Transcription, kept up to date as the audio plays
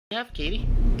You have, Katie?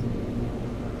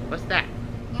 What's that?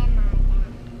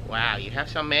 Wow, you have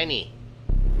so many.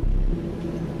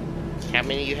 How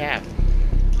many you have? 1,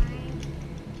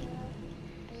 2,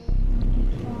 3,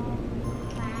 4,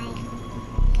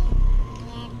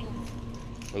 5,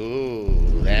 6, 7. Ooh,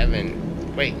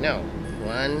 11. Wait, no.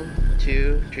 1,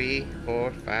 2, 3,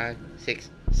 4, 5, 6,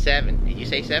 7. Did you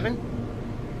say 7?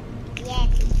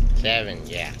 Yes. 7,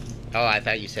 yeah. Oh, I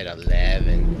thought you said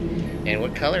 11. And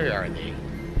what color are they?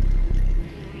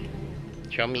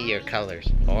 Show me your colors.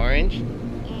 Orange,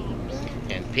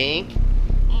 and pink,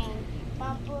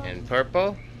 and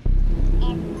purple,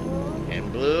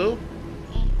 and blue,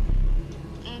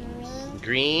 and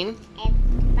green,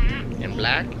 and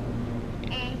black,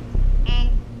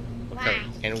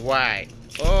 and white.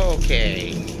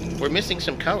 Okay. We're missing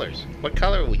some colors. What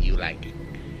color would you like?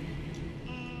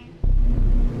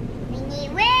 we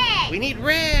need red. We need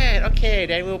red. Okay,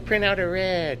 then we'll print out a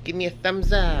red. Give me a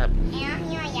thumbs up.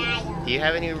 Do you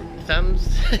have any thumbs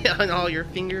on all your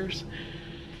fingers?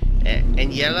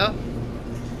 And yellow?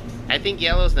 I think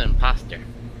yellow's the imposter.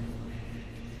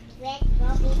 Red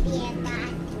will be the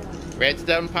imposter. Red's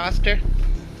the imposter?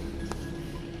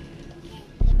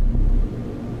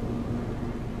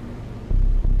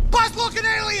 Boss looking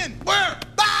alien! Where?